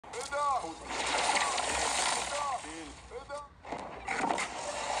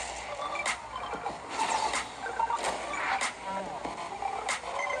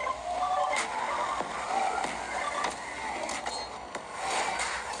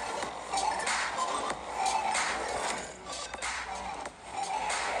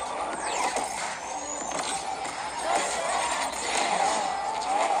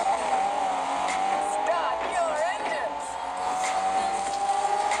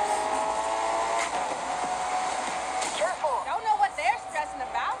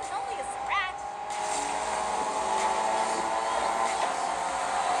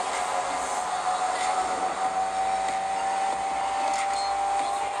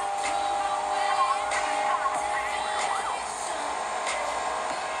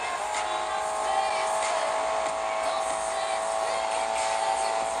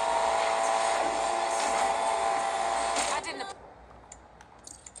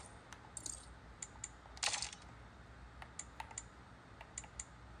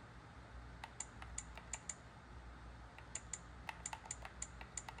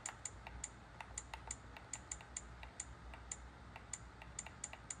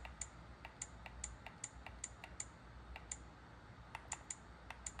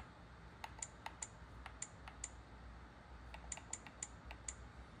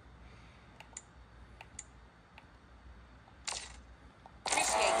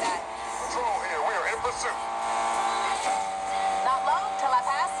Not long till I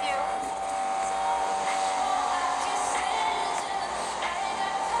pass you.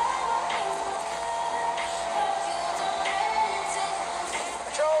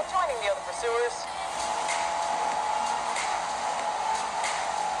 Patrol joining the other pursuers.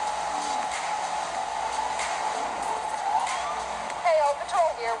 Hey, all patrol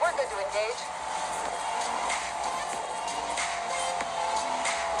here. We're good to engage.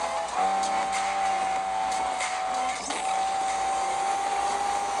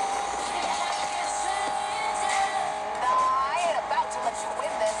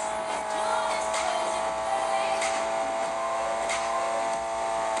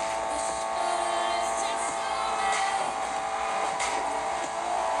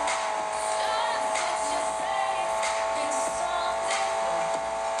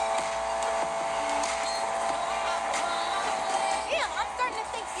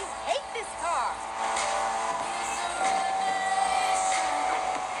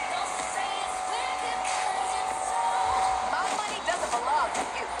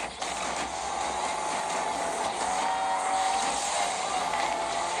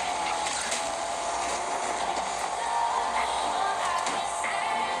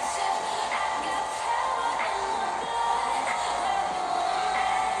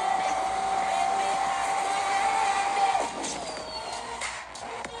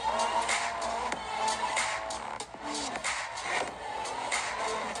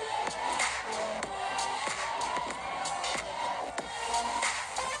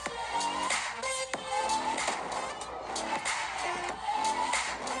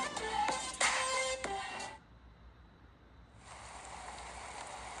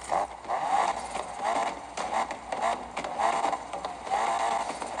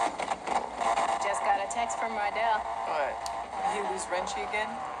 From Rydell. What? He was wrenchy again?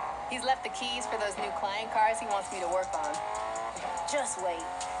 He's left the keys for those new client cars he wants me to work on. Just wait.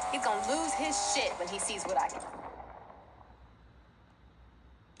 He's gonna lose his shit when he sees what I can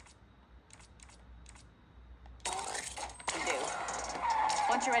do.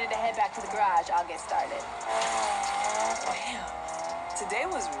 Once you're ready to head back to the garage, I'll get started. Damn. Today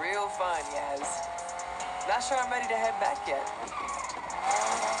was real fun, Yaz. Not sure I'm ready to head back yet.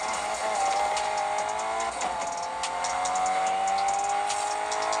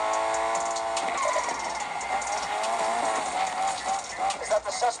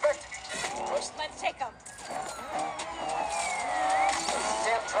 Suspect? Let's take him.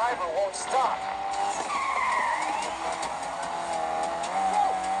 Damn driver won't stop.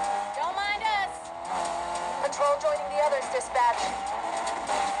 Whoa. Don't mind us. Patrol joining the others, dispatch.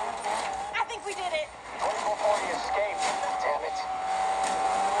 I think we did it. 2440 escaped. Damn it.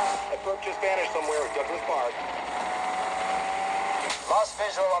 That just vanished somewhere at Douglas Park. Lost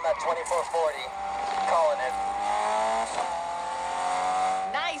visual on that 2440. Calling it.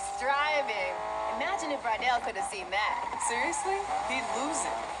 Nice driving. Imagine if Rydell could have seen that. Seriously? He'd lose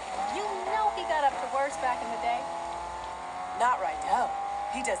it. You know he got up to worse back in the day. Not Rydell.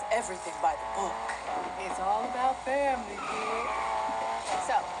 He does everything by the book. It's all about family, kid.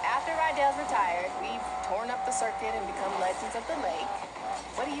 So, after Rydell's retired, we've torn up the circuit and become legends of the lake.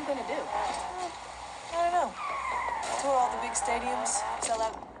 What are you gonna do? I don't know. Tour all the big stadiums, sell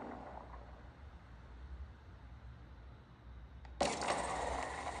out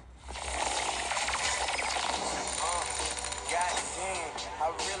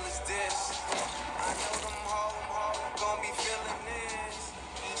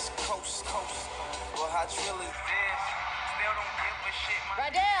much real is this? Still don't give a shit.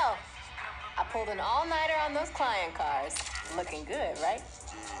 Rydell, I pulled an all-nighter on those client cars. Looking good, right?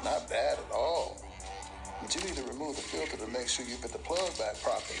 Not bad at all. But you need to remove the filter to make sure you fit the plug back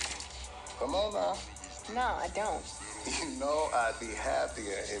properly. Come on now. No, I don't. You know I'd be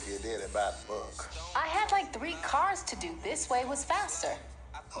happier if you did it by the book. I had like 3 cars to do. This way was faster.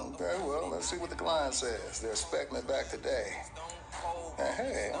 Okay, well, let's see what the client says. They're expecting it back today. And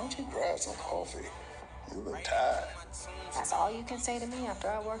hey, why don't you grab some coffee? You look tired. That's all you can say to me after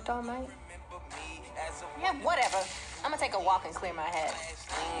I worked all night? Yeah, whatever. I'm gonna take a walk and clear my head.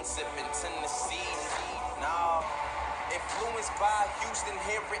 Sipping Tennessee. Nah. Influenced by Houston,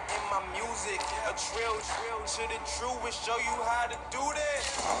 hear it in my music. A drill to the true and show you how to do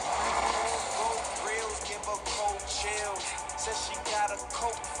this. Go grills, give a cold chill. Says she got a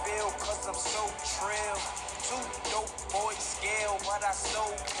coke feel, cause I'm so trill. 2 dope boy scale, but I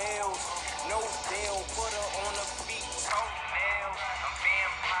sold pills. No deal, put her on her feet, toenails. I'm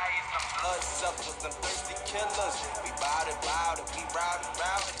vampires, I'm bloodsuckers, I'm thirsty killers. We bout it, we route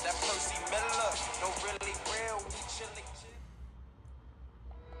it, that Percy Miller. No really real, we chillin'.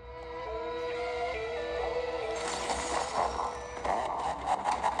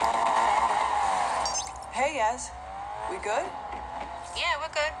 Hey, Yaz. We good? Yeah,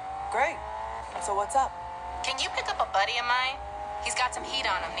 we're good. Great. So what's up? Can you pick up a buddy of mine? He's got some heat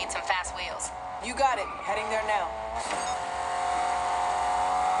on him, needs some fast wheels. You got it. Heading there now.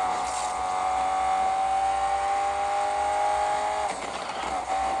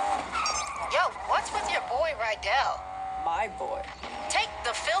 Yo, what's with your boy Rydell? My boy. Take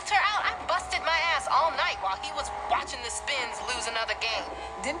the filter out? I busted my ass all night while he was watching the Spins lose another game.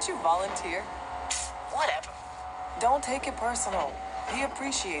 Didn't you volunteer? Whatever. Don't take it personal. He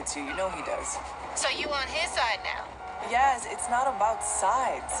appreciates you. You know he does. So you on his side now? Yaz, it's not about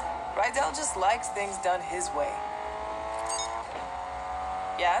sides. Rydell just likes things done his way.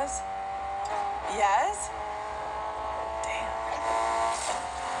 Yaz? Yaz?